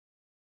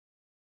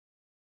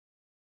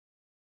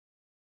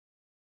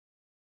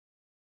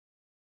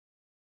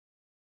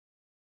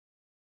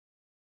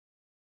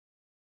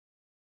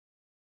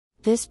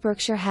This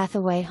Berkshire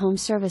Hathaway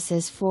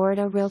HomeServices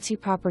Florida Realty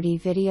property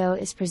video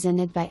is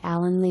presented by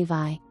Alan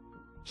Levi.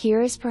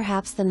 Here is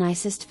perhaps the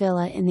nicest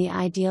villa in the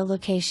ideal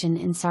location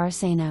in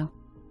Saraceno.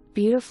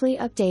 Beautifully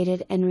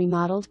updated and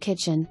remodeled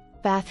kitchen,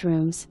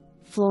 bathrooms,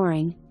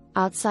 flooring,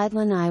 outside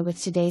lanai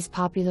with today's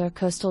popular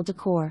coastal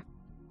decor.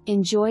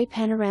 Enjoy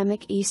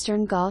panoramic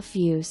eastern Gulf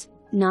views,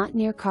 not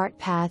near cart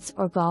paths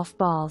or golf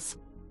balls.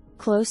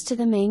 Close to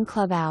the main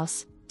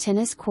clubhouse,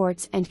 tennis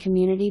courts and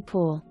community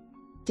pool.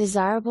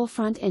 Desirable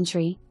front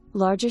entry,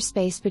 larger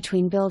space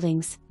between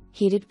buildings,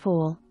 heated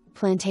pool,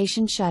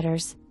 plantation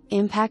shutters,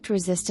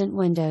 impact-resistant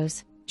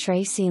windows,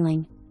 tray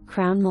ceiling,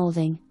 crown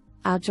molding,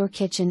 outdoor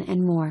kitchen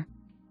and more.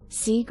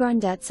 See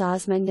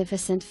Grandezza's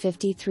magnificent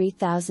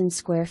 53,000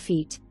 square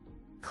feet.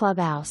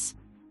 Clubhouse.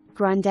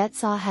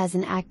 Grandezza has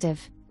an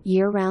active,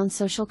 year-round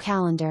social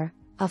calendar,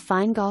 a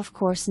fine golf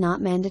course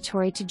not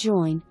mandatory to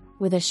join,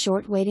 with a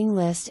short waiting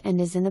list, and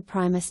is in the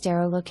prime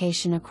Estero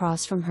location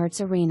across from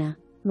Hertz Arena,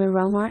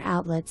 Miromar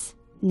Outlets,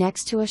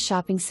 next to a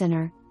shopping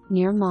center,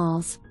 near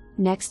malls,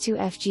 next to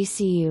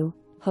FGCU,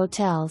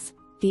 hotels,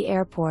 the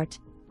airport,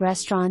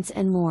 restaurants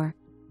and more.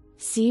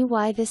 See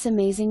why this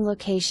amazing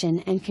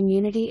location and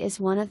community is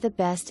one of the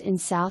best in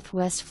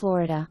Southwest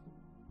Florida.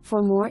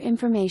 For more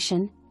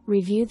information,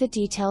 review the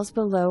details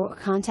below or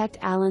contact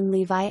Alan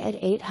Levi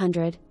at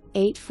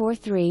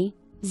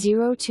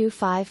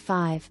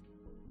 800-843-0255.